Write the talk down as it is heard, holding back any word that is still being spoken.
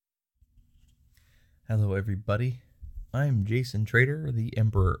Hello, everybody. I'm Jason Trader, the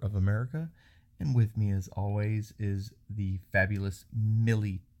Emperor of America, and with me, as always, is the fabulous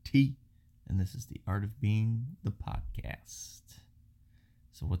Millie T, and this is the Art of Being, the podcast.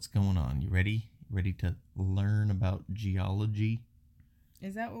 So what's going on? You ready? Ready to learn about geology?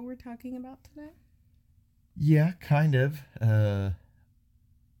 Is that what we're talking about today? Yeah, kind of.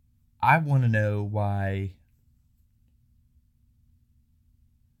 I want to know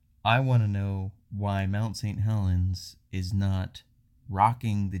why Mount St. Helens is not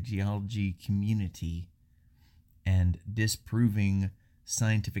rocking the geology community and disproving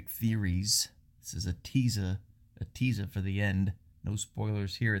scientific theories. This is a teaser for the end. No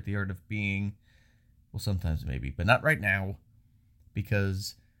spoilers here at the Art of Being. Well, sometimes maybe, but not right now,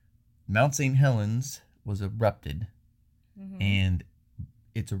 because Mount St. Helens was erupted, and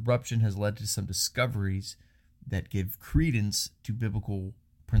its eruption has led to some discoveries that give credence to biblical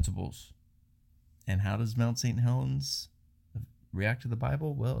principles. And how does Mount St. Helens react to the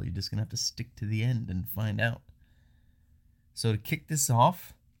Bible? Well, you're just going to have to stick to the end and find out. So to kick this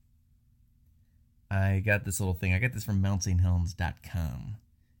off, I got this little thing. I got this from mountsthelens.com.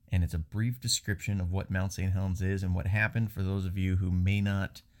 And it's a brief description of what Mount St. Helens is and what happened for those of you who may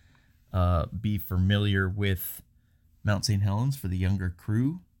not be familiar with Mount St. Helens, for the younger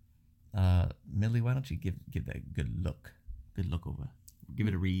crew. Millie, why don't you give that a good look over. Give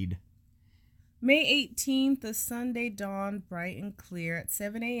it a read. May 18th, the Sunday dawned bright and clear at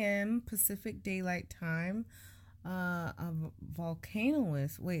 7 a.m. Pacific Daylight Time. A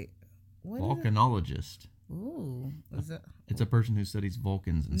volcanologist. Wait, what? Volcanologist. Ooh, is that? It's a person who studies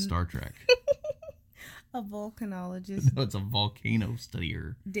Vulcans in Star Trek. A volcanologist. No, it's a volcano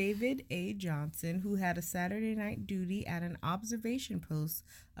studier. David A. Johnson, who had a Saturday night duty at an observation post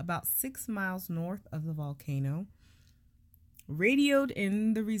about 6 miles north of the volcano, radioed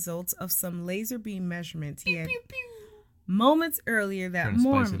in the results of some laser beam measurements he had moments earlier that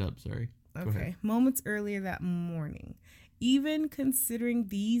morning. Spice it up, sorry. Okay, moments earlier that morning. Even considering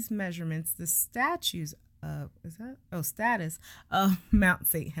these measurements, the status of Mount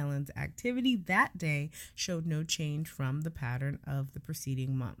St. Helens activity that day showed no change from the pattern of the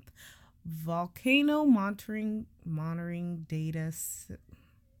preceding month. Volcano monitoring data.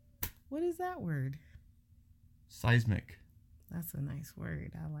 What is that word? Seismic. That's a nice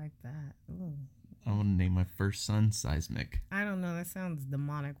word. I like that. Ooh. I want to name my first son Seismic. I don't know. That sounds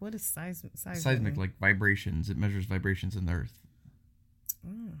demonic. What is seismic? Seismic, like vibrations. It measures vibrations in the earth. I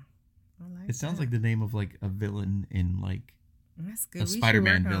like it sounds that. like the name of like a villain in like That's good. a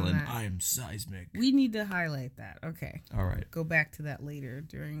Spider-Man villain. I am Seismic. We need to highlight that. Okay. All right. Go back to that later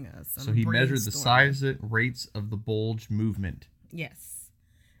during some. So he measured the size rates of the bulge movement. Yes.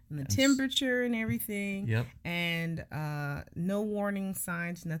 And the temperature and everything. Yep. And no warning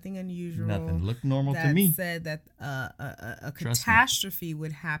signs, nothing unusual. Nothing. Looked normal to me. That said that a catastrophe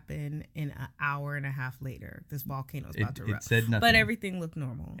would happen in an hour and a half later. This volcano is about to erupt. It said nothing. But everything looked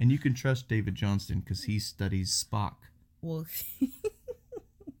normal. And you can trust David Johnston because he studies Spock. Well,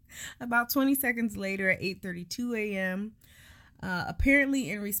 about 20 seconds later at 8:32 a.m., apparently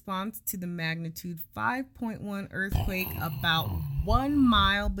in response to the magnitude 5.1 earthquake about 1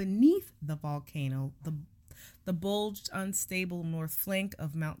 mile beneath the volcano, the bulged, unstable north flank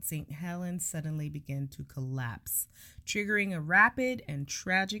of Mount St. Helens suddenly began to collapse, triggering a rapid and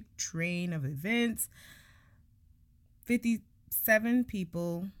tragic train of events. 57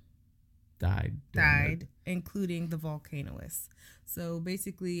 people died, including the volcanoist. So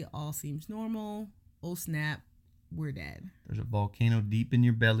basically, all seems normal. Oh snap, we're dead. There's a volcano deep in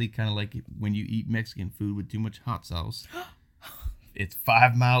your belly, kind of like when you eat Mexican food with too much hot sauce. It's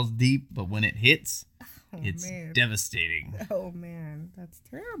 5 miles deep, but when it hits, it's devastating. Oh man, that's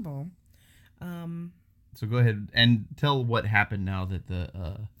terrible. So go ahead and tell what happened now that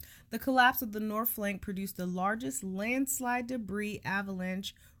the collapse of the north flank produced the largest landslide debris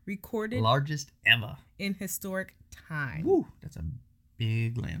avalanche recorded ever in historic time. Woo, that's a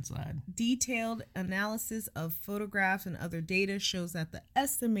big landslide. Detailed analysis of photographs and other data shows that the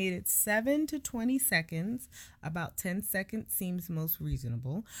estimated 7 to 20 seconds, about 10 seconds seems most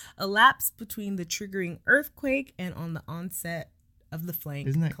reasonable, elapsed between the triggering earthquake and on the onset of the flank.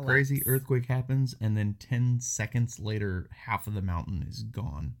 Isn't that collapse. Crazy? Earthquake happens and then 10 seconds later, half of the mountain is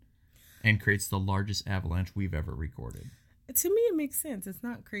gone and creates the largest avalanche we've ever recorded. To me, it makes sense. It's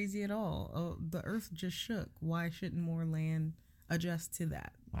not crazy at all. Oh, the earth just shook. Why shouldn't more land adjust to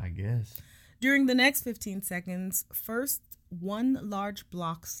that? I guess. During the next 15 seconds, first one large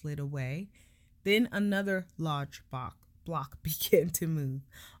block slid away, then another large block began to move,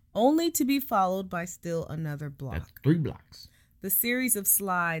 only to be followed by still another block. That's 3 blocks. The series of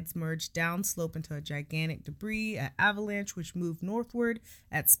slides merged downslope into a gigantic debris avalanche, which moved northward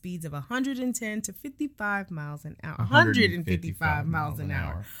at speeds of 110 to 55 miles an hour. 155 miles an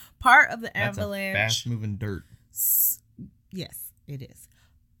hour. Part of the avalanche. That's fast-moving dirt. Yes, it is.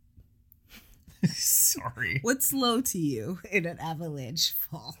 Sorry. What's slow to you in an avalanche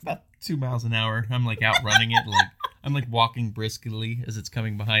fall? About 2 miles an hour. I'm like outrunning it. I'm like walking briskly as it's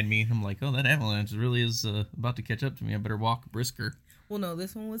coming behind me. I'm like, oh, that avalanche really is about to catch up to me. I better walk brisker. Well, no,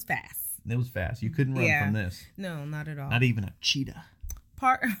 this one was fast. It was fast. You couldn't run from this. No, not at all. Not even a cheetah.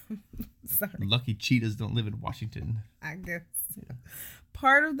 Sorry. Lucky cheetahs don't live in Washington. I guess. Yeah.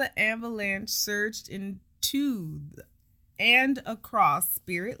 Part of the avalanche surged into and across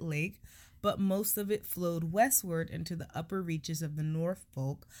Spirit Lake, but most of it flowed westward into the upper reaches of the North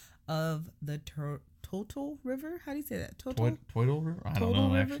Fork of the Total River. How do you say that? Total River? I don't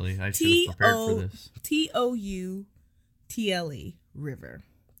know, actually. I should have prepared for this. Toutle River.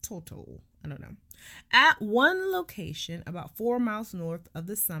 Total. I don't know. At one location, about 4 miles north of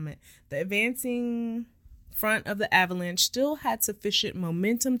the summit, the advancing front of the avalanche still had sufficient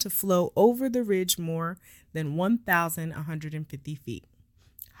momentum to flow over the ridge more than 1,150 feet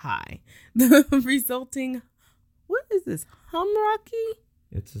high. The resulting, what is this, humrocky?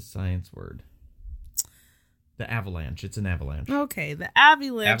 It's a science word. The avalanche. It's an avalanche. Okay, the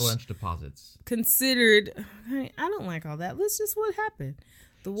avalanche deposits. Considered, I don't like all that. Let's just what happened.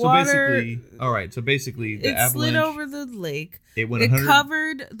 The water. So basically, the avalanche slid over the lake. It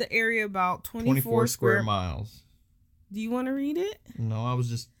covered the area about 24 square miles. Do you want to read it? No, I was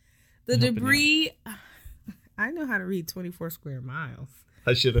just. The debris. I know how to read 24 square miles.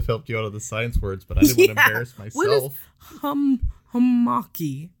 I should have helped you out of the science words, but I didn't want to embarrass myself. What is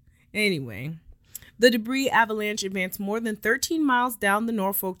hummocky? Anyway, the debris avalanche advanced more than 13 miles down the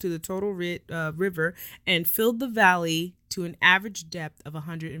Norfolk to the Total River and filled the valley to an average depth of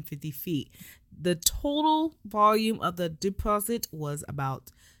 150 feet. The total volume of the deposit was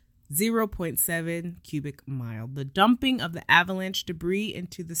about 0.7 cubic mile. The dumping of the avalanche debris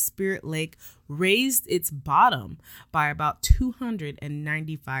into the Spirit Lake raised its bottom by about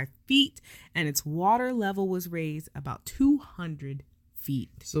 295 feet, and its water level was raised about 200 feet.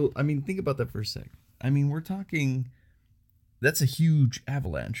 So, I mean, think about that for a sec. I mean, we're talking, that's a huge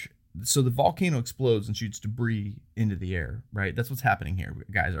avalanche. So the volcano explodes and shoots debris into the air, right? That's what's happening here,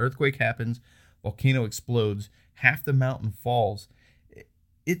 guys. Earthquake happens, volcano explodes, half the mountain falls.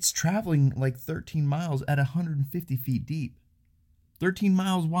 It's traveling like 13 miles at 150 feet deep. 13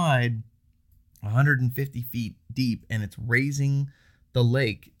 miles wide, 150 feet deep, and it's raising the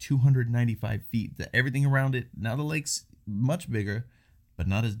lake 295 feet. Everything around it, now the lake's much bigger, but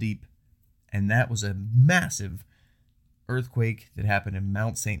not as deep. And that was a massive earthquake that happened in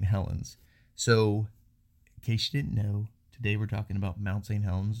Mount St. Helens. So, in case you didn't know, today we're talking about Mount St.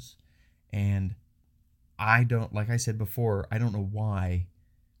 Helens. And like I said before, I don't know why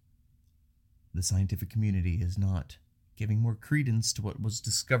the scientific community is not giving more credence to what was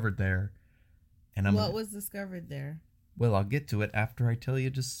discovered there. And what was discovered there? Well, I'll get to it after I tell you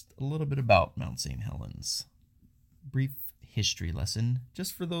just a little bit about Mount St. Helens. Brief history lesson,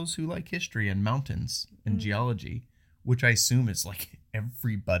 just for those who like history and mountains and geology, which I assume is like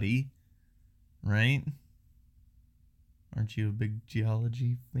everybody, right? Aren't you a big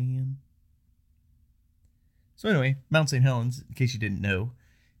geology fan? So anyway, Mount St. Helens, in case you didn't know,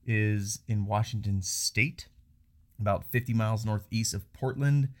 is in Washington State, about 50 miles northeast of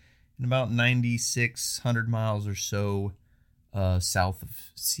Portland, and about 9,600 miles or so south of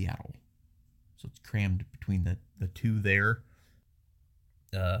Seattle. So it's crammed between the two there.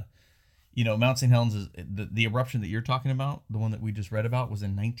 Mount St. Helens is the eruption that you're talking about, the one that we just read about, was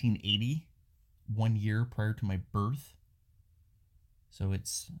in 1980, 1 year prior to my birth. So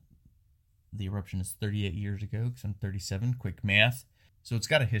the eruption is 38 years ago, because I'm 37, quick math. So it's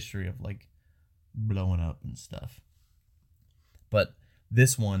got a history of like blowing up and stuff. But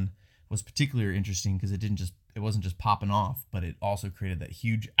this one was particularly interesting because it wasn't just popping off, but it also created that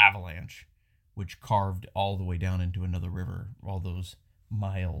huge avalanche, which carved all the way down into another river, all those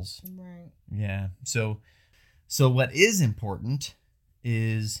miles. Right. Yeah. So what is important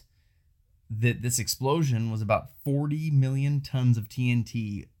is that this explosion was about 40 million tons of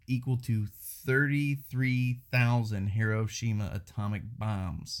TNT, equal to 33,000 Hiroshima atomic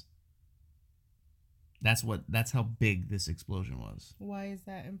bombs. That's how big this explosion was. Why is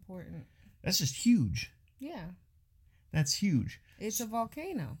that important? That's just huge. Yeah. That's huge. It's a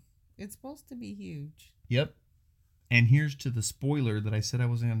volcano. It's supposed to be huge. Yep. And here's to the spoiler that I said I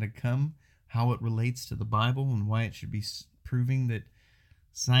wasn't going to come, how it relates to the Bible and why it should be proving that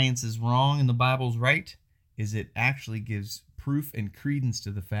science is wrong and the Bible's right, is it actually gives proof and credence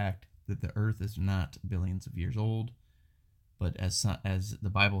to the fact that the Earth is not billions of years old, but as the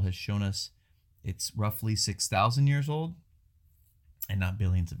Bible has shown us, it's roughly 6,000 years old and not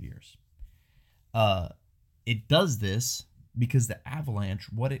billions of years. It does this because the avalanche,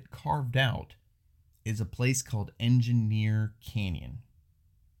 what it carved out, is a place called Engineer Canyon.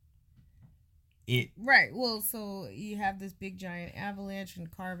 Right. Well, so you have this big giant avalanche and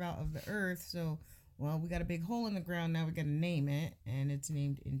carve out of the earth. So, well, we got a big hole in the ground. Now we got to name it, and it's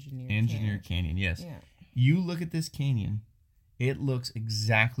named Engineer Canyon. Yes. Yeah. You look at this canyon, it looks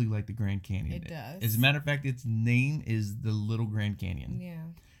exactly like the Grand Canyon. It does. As a matter of fact, its name is the Little Grand Canyon. Yeah.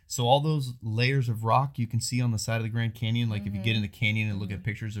 So all those layers of rock you can see on the side of the Grand Canyon, like if you get in the canyon and look at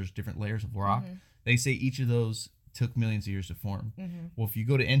pictures, there's different layers of rock. They say each of those took millions of years to form. Well, if you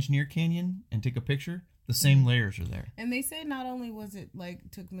go to Engineer Canyon and take a picture, the same layers are there. And they say not only was it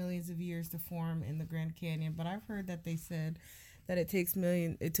took millions of years to form in the Grand Canyon, but I've heard that they said that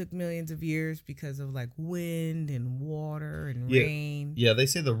it took millions of years because of like wind and water and rain. Yeah, they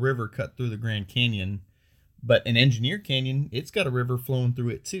say the river cut through the Grand Canyon, but in Engineer Canyon, it's got a river flowing through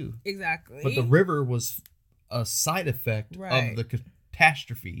it too. Exactly. But the river was a side effect of the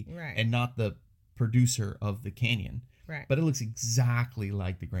catastrophe and not the producer of the canyon. Right. But it looks exactly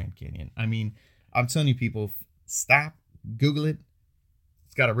like the Grand Canyon. I mean, I'm telling you, people, stop, Google it.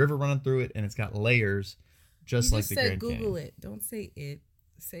 It's got a river running through it, and it's got layers just like the Grand Canyon. Google it. Don't say it.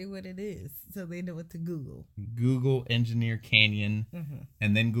 Say what it is so they know what to Google. Google Engineer Canyon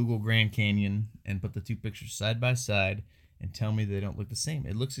and then Google Grand Canyon and put the two pictures side by side and tell me they don't look the same.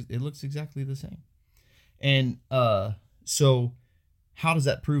 It looks exactly the same. And so how does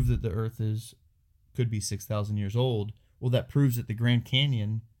that prove that the Earth could be 6,000 years old? Well, that proves that the Grand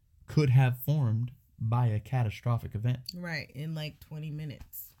Canyon could have formed by a catastrophic event. Right, in like 20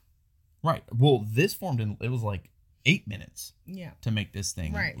 minutes. Right. Well, this formed it was like 8 minutes. Yeah. To make this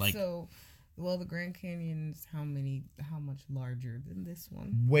thing. Right. Like, so, well, the Grand Canyon's how much larger than this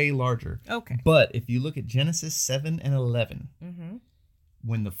one? Way larger. Okay. But if you look at Genesis 7 and 11,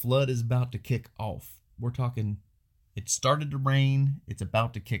 when the flood is about to kick off, we're talking, it started to rain, it's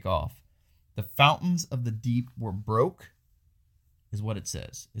about to kick off. The fountains of the deep were broke, is what it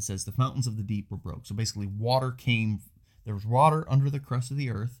says. It says the fountains of the deep were broke. So basically there was water under the crust of the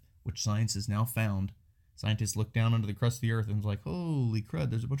earth, which science has now found. Scientists looked down under the crust of the earth and was like, holy crud,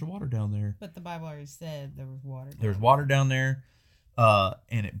 there's a bunch of water down there. But the Bible already said there was water. There's water down there,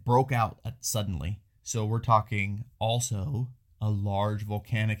 and it broke out suddenly. So we're talking also a large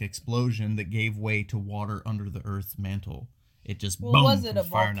volcanic explosion that gave way to water under the earth's mantle. It just boom. Was it a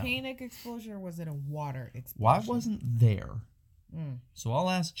volcanic explosion or was it a water explosion? Well, I wasn't there. So I'll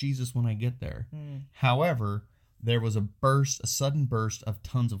ask Jesus when I get there. However, there was a sudden burst of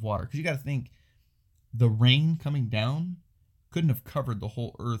tons of water. Because you got to think, the rain coming down couldn't have covered the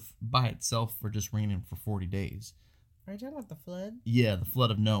whole earth by itself for just raining for 40 days. Are you talking about the flood? Yeah, the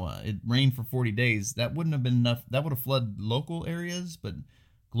flood of Noah. It rained for 40 days. That wouldn't have been enough. That would have flooded local areas, but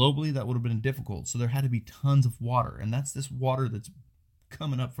globally that would have been difficult. So there had to be tons of water, and that's this water that's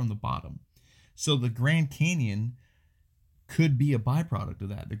coming up from the bottom. So the Grand Canyon could be a byproduct of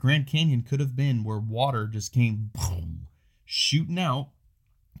that. The Grand Canyon could have been where water just came boom, shooting out,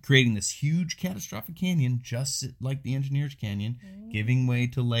 creating this huge catastrophic canyon, just like the Engineer's Canyon, giving way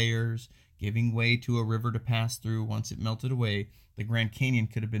to layers, giving way to a river to pass through once it melted away. The Grand Canyon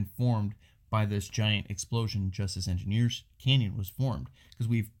could have been formed by this giant explosion, just as Engineer's Canyon was formed. Because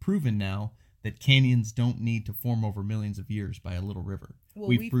we've proven now that canyons don't need to form over millions of years by a little river. Well,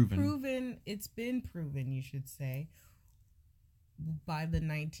 we've proven, it's been proven, you should say, by the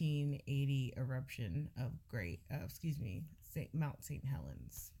 1980 eruption of Mount St.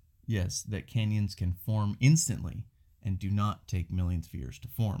 Helens. Yes, that canyons can form instantly and do not take millions of years to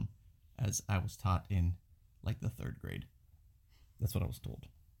form, as I was taught in like the 3rd grade. That's what I was told.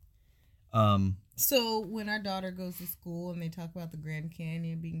 So when our daughter goes to school and they talk about the Grand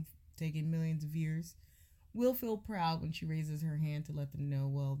Canyon taking millions of years, we'll feel proud when she raises her hand to let them know,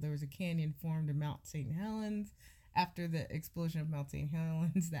 well, there was a canyon formed in Mount St. Helens after the explosion of Mount St.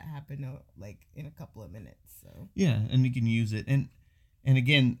 Helens that happened like in a couple of minutes. So yeah, and you can use it. And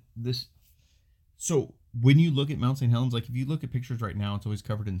again, so when you look at Mount St. Helens, like if you look at pictures right now, it's always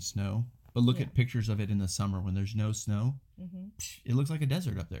covered in snow. But look at pictures of it in the summer when there's no snow. It looks like a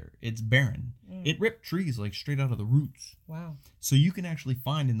desert up there. It's barren. It ripped trees like straight out of the roots. Wow. So you can actually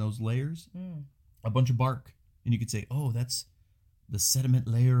find in those layers a bunch of bark. And you could say, oh, that's the sediment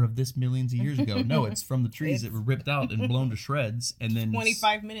layer of this millions of years ago. No, it's from the trees that were ripped out and blown to shreds. And then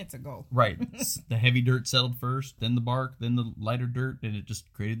 25 minutes ago. Right. The heavy dirt settled first, then the bark, then the lighter dirt, and it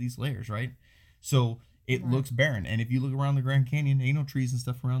just created these layers, right? So It looks barren. And if you look around the Grand Canyon, ain't no trees and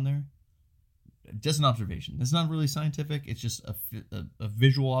stuff around there. Just an observation. It's not really scientific. It's just a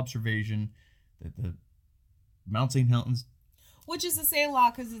visual observation that the Mount St. Helens. Which is to say a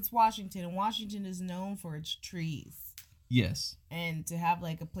lot because it's Washington, and Washington is known for its trees. Yes. And to have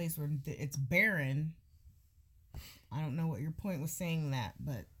like a place where it's barren, I don't know what your point was saying that,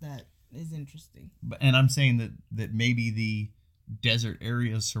 but that is interesting. And I'm saying that maybe the desert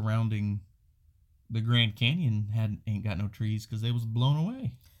areas surrounding the Grand Canyon ain't got no trees because they was blown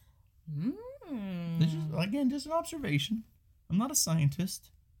away. Just an observation. I'm not a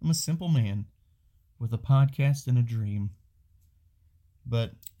scientist. I'm a simple man with a podcast and a dream.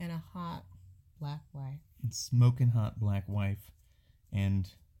 And a hot black wife. And smoking hot black wife. And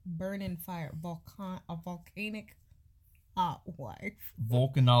burning fire. A volcanic hot wife.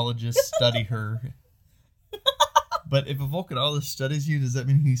 Volcanologists study her. But if a volcanologist studies you, does that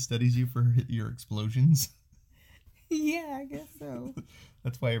mean he studies you for your explosions? Yeah, I guess so.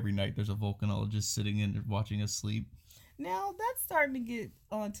 That's why every night there's a volcanologist sitting in watching us sleep. Now that's starting to get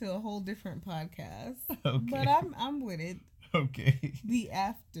onto a whole different podcast. Okay. But I'm with it. Okay. The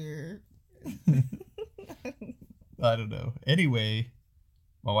after. I don't know. Anyway,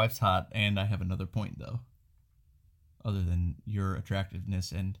 my wife's hot, and I have another point though. Other than your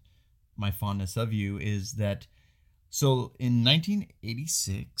attractiveness and my fondness of you, is that so in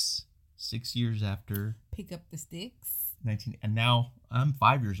 1986, 6 years after Pick Up the Sticks. And now I'm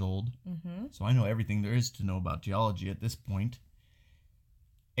 5 years old, so I know everything there is to know about geology at this point.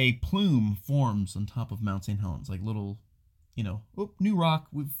 A plume forms on top of Mount St. Helens, like little, new rock.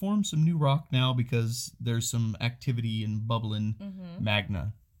 We've formed some new rock now because there's some activity and bubbling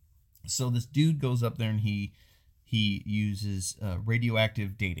magma. So this dude goes up there and he uses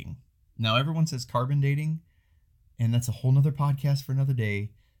radioactive dating. Now everyone says carbon dating, and that's a whole nother podcast for another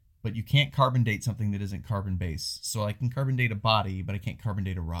day. But you can't carbon date something that isn't carbon based. So I can carbon date a body, but I can't carbon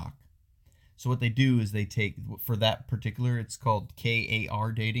date a rock. So what they do is they take, for that particular, it's called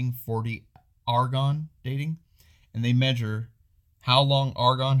KAR dating, 40 argon dating. And they measure how long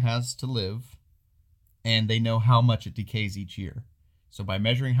argon has to live, and they know how much it decays each year. So by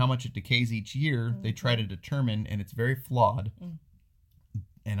measuring how much it decays each year, they try to determine, and it's very flawed,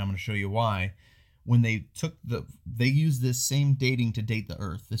 and I'm going to show you why. When they used this same dating to date the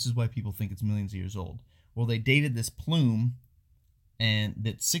Earth. This is why people think it's millions of years old. Well, they dated this plume, and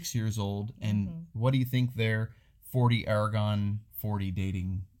that's 6 years old. And what do you think their 40 argon 40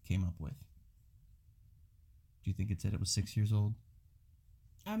 dating came up with? Do you think it said it was 6 years old?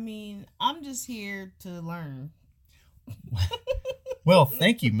 I mean, I'm just here to learn. Well,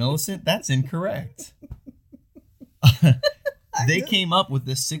 thank you, Millicent. That's incorrect. They came up with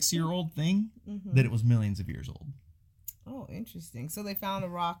this 6-year-old thing that it was millions of years old. Oh, interesting. So they found a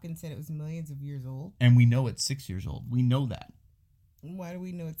rock and said it was millions of years old? And we know it's 6 years old. We know that. Why do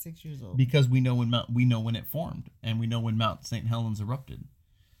we know it's 6 years old? Because we know when it formed, and we know when Mount St. Helens erupted.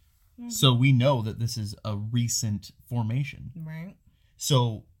 So we know that this is a recent formation. Right.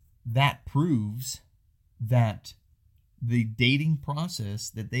 So that proves that the dating process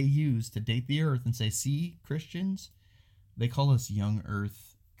that they use to date the Earth and say, see, Christians, they call us young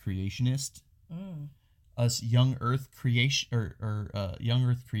Earth creationists. Us young Earth young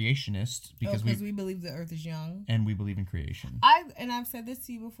Earth creationists because we believe the Earth is young and we believe in creation. I've said this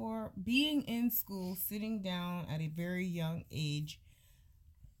to you before. Being in school, sitting down at a very young age,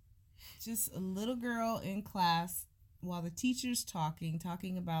 just a little girl in class while the teacher's talking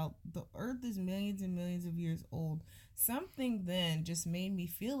about the Earth is millions and millions of years old. Something then just made me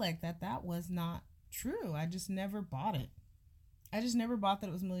feel like that was not true. I just never bought it. I just never bought that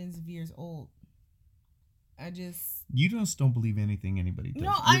it was millions of years old. You just don't believe anything anybody does.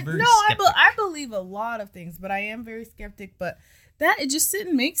 I believe a lot of things, but I am very skeptic. But it just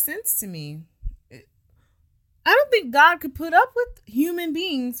didn't make sense to me. I don't think God could put up with human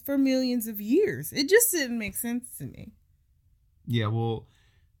beings for millions of years. It just didn't make sense to me. Yeah, well,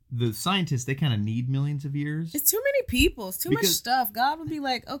 the scientists, they kind of need millions of years. It's too many people. It's too much stuff. God would be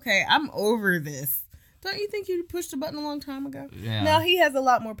like, okay, I'm over this. Don't you think you pushed the button a long time ago? Yeah. Now, he has a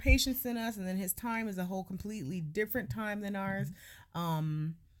lot more patience than us, and then his time is a whole completely different time than ours.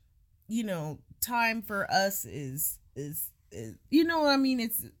 Time for us is you know what I mean?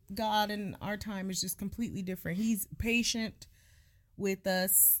 It's God, and our time is just completely different. He's patient with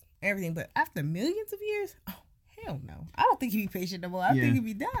us, everything. But after millions of years, hell no. I don't think he'd be patient no more. I think he'd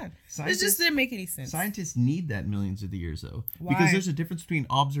be done. It just didn't make any sense. Scientists need that millions of years, though. Why? Because there's a difference between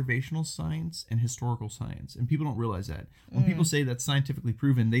observational science and historical science. And people don't realize that. When people say that's scientifically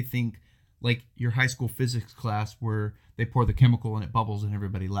proven, they think like your high school physics class where they pour the chemical and it bubbles and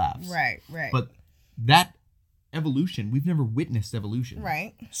everybody laughs. Right. But that evolution, we've never witnessed evolution.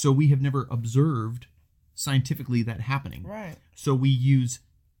 Right. So we have never observed scientifically that happening. Right. So we use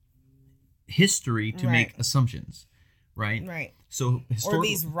history to Right. make assumptions, right? Right. So Or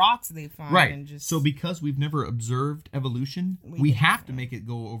these rocks they find. right. And just, So because we've never observed evolution, we have to make it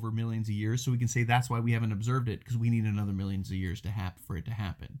go over millions of years, so we can say that's why we haven't observed it, because we need another millions of years for it to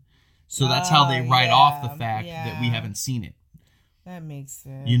happen. So that's how they write off the fact that we haven't seen it. That makes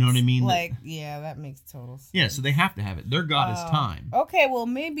sense. You know what I mean? Like, that makes total sense. Yeah, so they have to have it. Their God is time. Okay, well,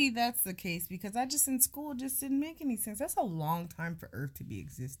 maybe that's the case, because in school just didn't make any sense. That's a long time for Earth to be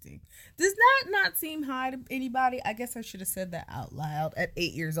existing. Does that not seem high to anybody? I guess I should have said that out loud at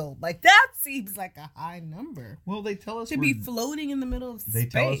 8 years old. Like, that seems like a high number. Well, they tell us to be floating in the middle of space. They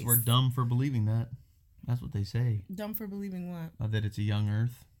tell us we're dumb for believing that. That's what they say. Dumb for believing what? That it's a young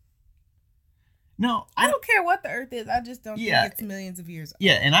Earth. No, I don't care what the Earth is. I just don't think it's millions of years old.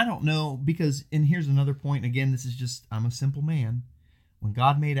 Yeah, and I don't know, because, and here's another point. Again, this is just, I'm a simple man. When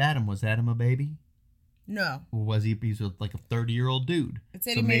God made Adam, was Adam a baby? No. Or was he like a 30-year-old dude? It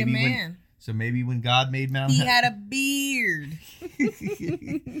said he made a man. So maybe when God made Mount... He had a beard.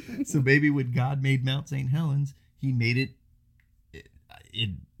 So maybe when God made Mount St. Helens, he made it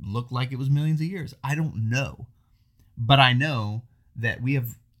looked like it was millions of years. I don't know. But I know that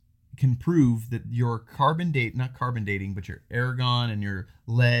can prove that your not carbon dating, but your argon and your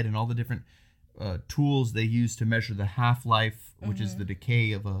lead and all the different tools they use to measure the half-life, which is the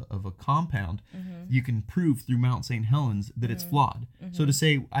decay of a compound, you can prove through Mount St. Helens that it's flawed. So to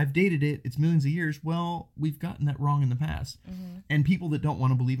say, I've dated it, it's millions of years, well, we've gotten that wrong in the past. And people that don't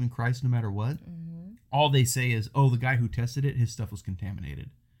want to believe in Christ no matter what, all they say is, oh, the guy who tested it, his stuff was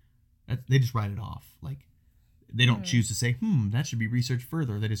contaminated. They just write it off. Like, they don't choose to say, that should be researched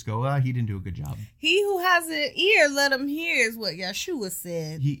further. They just go, he didn't do a good job. He who has an ear, let him hear, is what Yeshua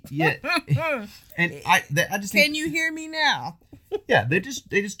said. And I just think, can you hear me now? Yeah, they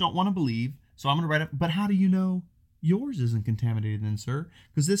just don't want to believe. So I'm going to write up. But how do you know yours isn't contaminated then, sir?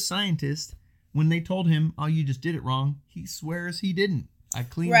 Because this scientist, when they told him, oh, you just did it wrong, he swears he didn't. I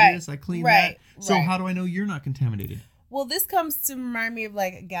cleaned this, I cleaned that. So how do I know you're not contaminated? Well, this comes to remind me of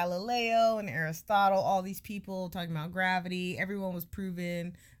like Galileo and Aristotle, all these people talking about gravity. Everyone was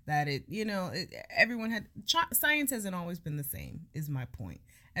proven that everyone had, science hasn't always been the same, is my point.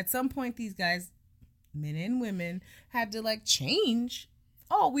 At some point, these guys, men and women, had to like change.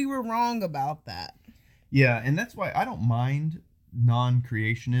 Oh, we were wrong about that. Yeah, and that's why I don't mind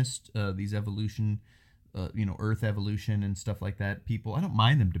non-creationist, these evolution, Earth evolution and stuff like that. People, I don't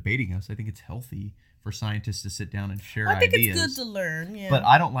mind them debating us. I think it's healthy for scientists to sit down and share ideas. I think it's good to learn, yeah. But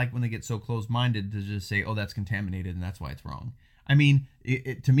I don't like when they get so closed-minded to just say, oh, that's contaminated and that's why it's wrong. I mean,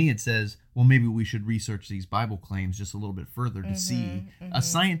 to me it says, well, maybe we should research these Bible claims just a little bit further to see. A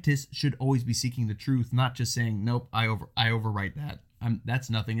scientist should always be seeking the truth, not just saying, nope, I overwrite that. That's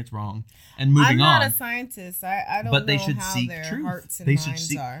nothing, it's wrong. And moving on. I'm not a scientist. I don't but they know should how seek their truth. hearts and they minds should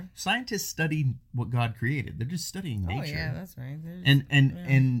seek, are. Scientists study what God created. They're just studying nature. Oh, yeah, that's right.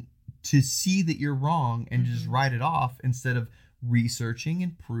 And to see that you're wrong and just write it off instead of researching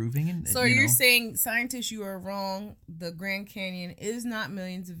and proving. And so you're saying, scientists, you are wrong. The Grand Canyon is not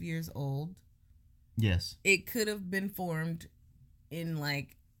millions of years old. Yes. It could have been formed in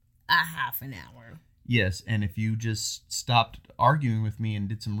like a half an hour. Yes, and if you just stopped arguing with me and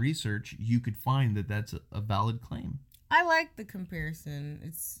did some research, you could find that that's a valid claim. I like the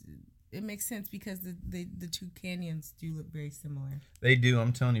comparison. It makes sense because the two canyons do look very similar. They do.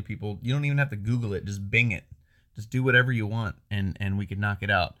 I'm telling you, people, you don't even have to Google it. Just Bing it. Just do whatever you want, and we can knock it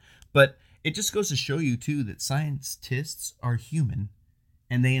out. But it just goes to show you, too, that scientists are human,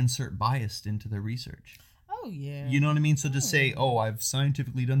 and they insert bias into their research. Oh, yeah. You know what I mean? So to say, oh, I've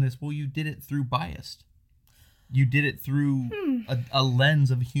scientifically done this, well, you did it through bias. You did it through a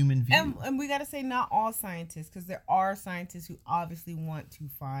lens of human view. And we got to say not all scientists, because there are scientists who obviously want to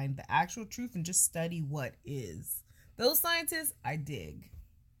find the actual truth and just study what is. Those scientists, I dig.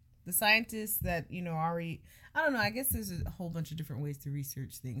 The scientists that, already, I don't know, I guess there's a whole bunch of different ways to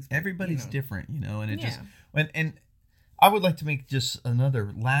research things. But, everybody's different, and it just, and I would like to make just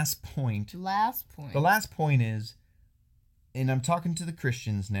another last point. The last point is, and I'm talking to the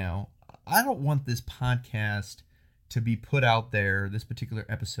Christians now, I don't want this podcast to be put out there, this particular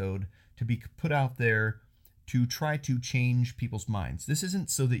episode, to be put out there to try to change people's minds. This isn't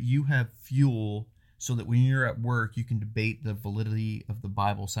so that you have fuel so that when you're at work, you can debate the validity of the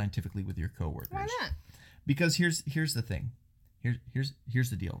Bible scientifically with your coworkers. Why not? Because here's the thing. Here's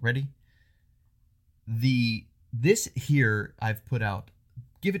the deal. Ready? This here I've put out.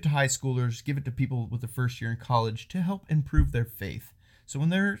 Give it to high schoolers, give it to people with the first year in college to help improve their faith. So when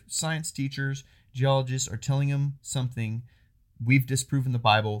their science teachers geologists are telling them something, we've disproven the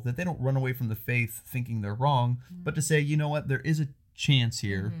Bible, that they don't run away from the faith thinking they're wrong, but to say, you know what, there is a chance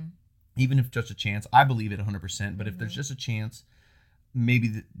here, even if just a chance. I believe it 100%, but if there's just a chance,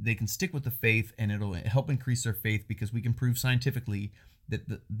 maybe they can stick with the faith, and it'll help increase their faith, because we can prove scientifically that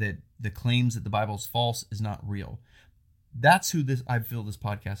the claims that the Bible is false is not real. That's who I feel this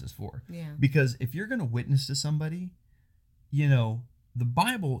podcast is for. Yeah. Because if you're going to witness to somebody, you know, the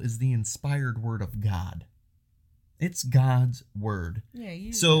Bible is the inspired word of God. It's God's word.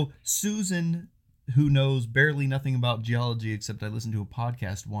 Yeah. So Susan, who knows barely nothing about geology, except I listened to a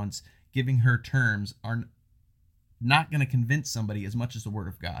podcast once, giving her terms, are not going to convince somebody as much as the word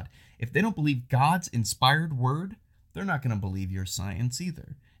of God. If they don't believe God's inspired word, they're not going to believe your science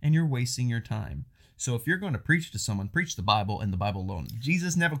either. And you're wasting your time. So if you're going to preach to someone, preach the Bible and the Bible alone.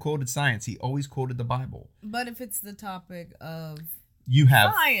 Jesus never quoted science. He always quoted the Bible. But if it's the topic of you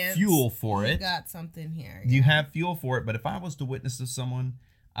have science, fuel for it. You got something here. You have fuel for it. But if I was to witness to someone,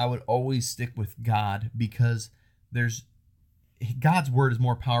 I would always stick with God, because God's word is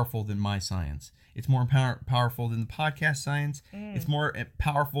more powerful than my science. It's more powerful than the podcast science. It's more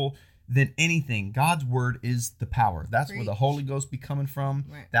powerful than anything. God's word is the power. That's where the Holy Ghost be coming from.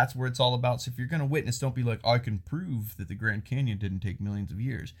 Right. That's where it's all about. So if you're going to witness, don't be like, I can prove that the Grand Canyon didn't take millions of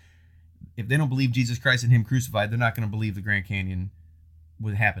years. If they don't believe Jesus Christ and him crucified, they're not going to believe the Grand Canyon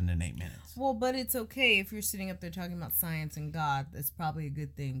would happen in 8 minutes. Well, but it's okay if you're sitting up there talking about science and God. That's probably a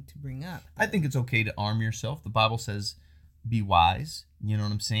good thing to bring up. I think it's okay to arm yourself. The Bible says be wise. You know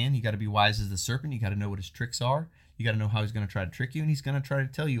what I'm saying? You got to be wise as the serpent. You got to know what his tricks are. You got to know how he's going to try to trick you, and he's going to try to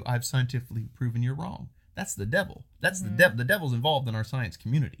tell you, I've scientifically proven you're wrong. That's the devil. That's the devil. The devil's involved in our science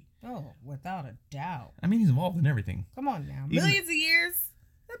community. Oh, without a doubt. I mean, he's involved in everything. Come on now. Millions of years?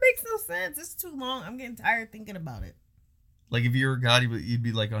 That makes no sense. It's too long. I'm getting tired thinking about it. Like, if you were God, you'd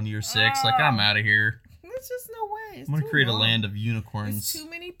be like on year 6, like, I'm out of here. There's just no way. I'm going to create a land of unicorns. There's too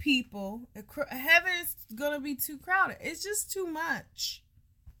many people. Heaven is going to be too crowded. It's just too much.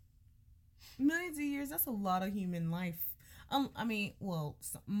 Millions of years, that's a lot of human life. I mean, well,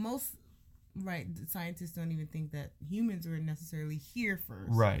 most scientists don't even think that humans were necessarily here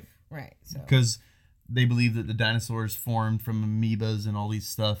first. Right. So because they believe that the dinosaurs formed from amoebas and all these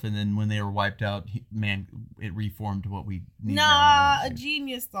stuff, and then when they were wiped out, it reformed to what we need. Nah, a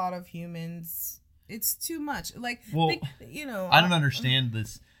genius thought of humans. It's too much. Like, well, I don't understand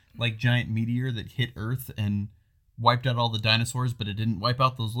this, like, giant meteor that hit Earth and wiped out all the dinosaurs, but it didn't wipe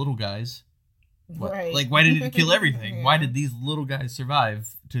out those little guys. Right. Like, why did it kill everything? Yeah. Why did these little guys survive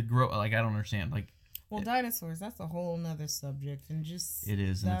to grow? Like, I don't understand. Like, well, dinosaurs, that's a whole nother subject. And just it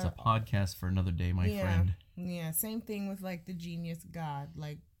is, and it's a podcast for another day, my friend. Yeah, same thing with, like, the genius God.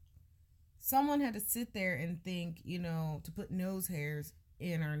 Like, someone had to sit there and think, to put nose hairs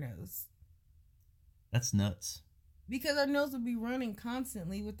in our nose. That's nuts. Because our nose would be running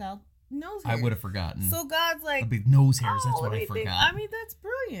constantly without nose hairs. I would have forgotten. So God's like, big nose hairs. That's what I forgot. I mean, that's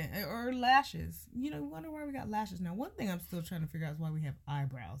brilliant. Or lashes. Wonder why we got lashes. Now, one thing I'm still trying to figure out is why we have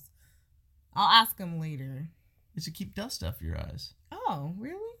eyebrows. I'll ask him later. It's to keep dust off your eyes. Oh,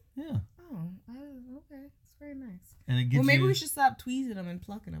 really? Yeah. Oh, okay. It's very nice. And it gives maybe we should stop tweezing them and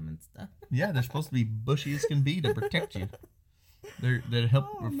plucking them and stuff. Yeah, they're supposed to be bushy as can be to protect you. They help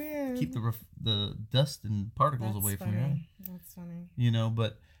keep the dust and particles away from you. That's funny.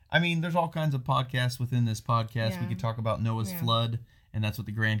 But I mean, there's all kinds of podcasts within this podcast. Yeah. We could talk about Noah's flood, and that's what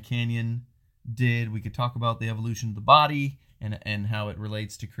the Grand Canyon did. We could talk about the evolution of the body and how it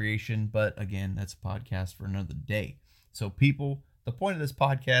relates to creation. But again, that's a podcast for another day. So people, the point of this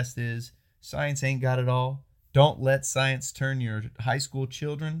podcast is science ain't got it all. Don't let science turn your high school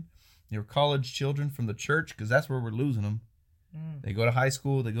children, your college children from the church, because that's where we're losing them. They go to high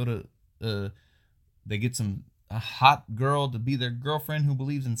school. They go to, they get a hot girl to be their girlfriend who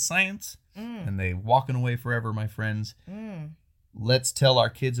believes in science, and they walking away forever, my friends. Let's tell our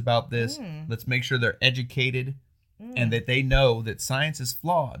kids about this. Let's make sure they're educated and that they know that science is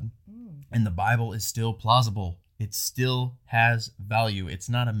flawed and the Bible is still plausible. It still has value. It's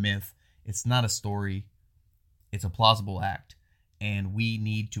not a myth. It's not a story. It's a plausible act, and we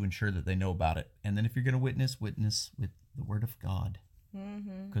need to ensure that they know about it. And then if you're going to witness with the Word of God,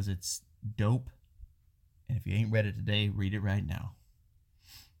 because it's dope. And if you ain't read it today, read it right now.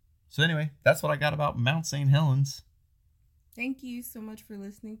 So anyway, that's what I got about Mount St. Helens. Thank you so much for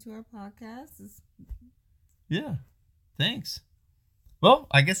listening to our podcast. Yeah, thanks. Well,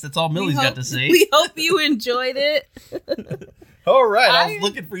 I guess that's all Millie's got to say. We hope you enjoyed it. All right, I was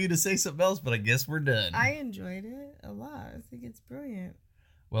looking for you to say something else, but I guess we're done. I enjoyed it a lot. I think it's brilliant.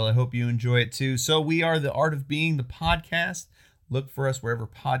 Well, I hope you enjoy it too. So we are The Art of Being, the podcast. Look for us wherever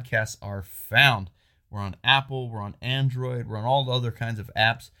podcasts are found. We're on Apple, we're on Android, we're on all the other kinds of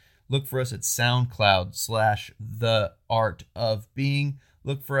apps. Look for us at SoundCloud /The Art of Being.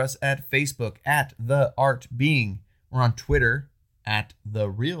 Look for us at Facebook at The Art Being. We're on Twitter at The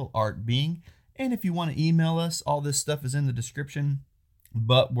Real Art Being. And if you want to email us, all this stuff is in the description.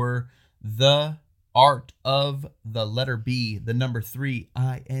 But we're The Art of the letter B, the number 3,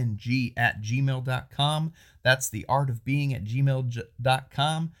 ING at gmail.com. That's the art of being at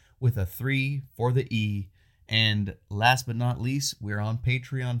gmail.com with a 3 for the E. And last but not least, we're on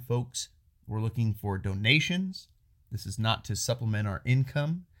Patreon, folks. We're looking for donations. This is not to supplement our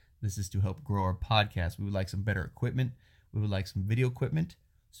income. This is to help grow our podcast. We would like some better equipment. We would like some video equipment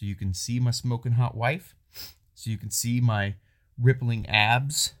so you can see my smoking hot wife, so you can see my rippling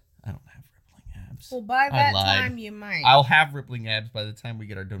abs. I don't have rippling abs. Well, by that time, you might. I'll have rippling abs by the time we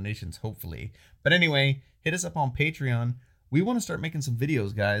get our donations, hopefully. But anyway, hit us up on Patreon. We want to start making some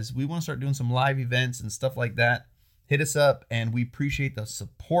videos, guys. We want to start doing some live events and stuff like that. Hit us up, and we appreciate the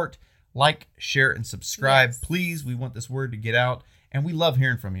support. Like, share, and subscribe. Yes. Please, we want this word to get out, and we love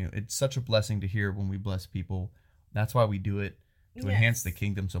hearing from you. It's such a blessing to hear when we bless people. That's why we do it, to enhance the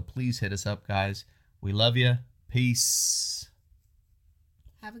kingdom. So please hit us up, guys. We love you. Peace.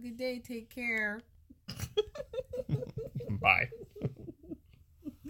 Have a good day. Take care. Bye.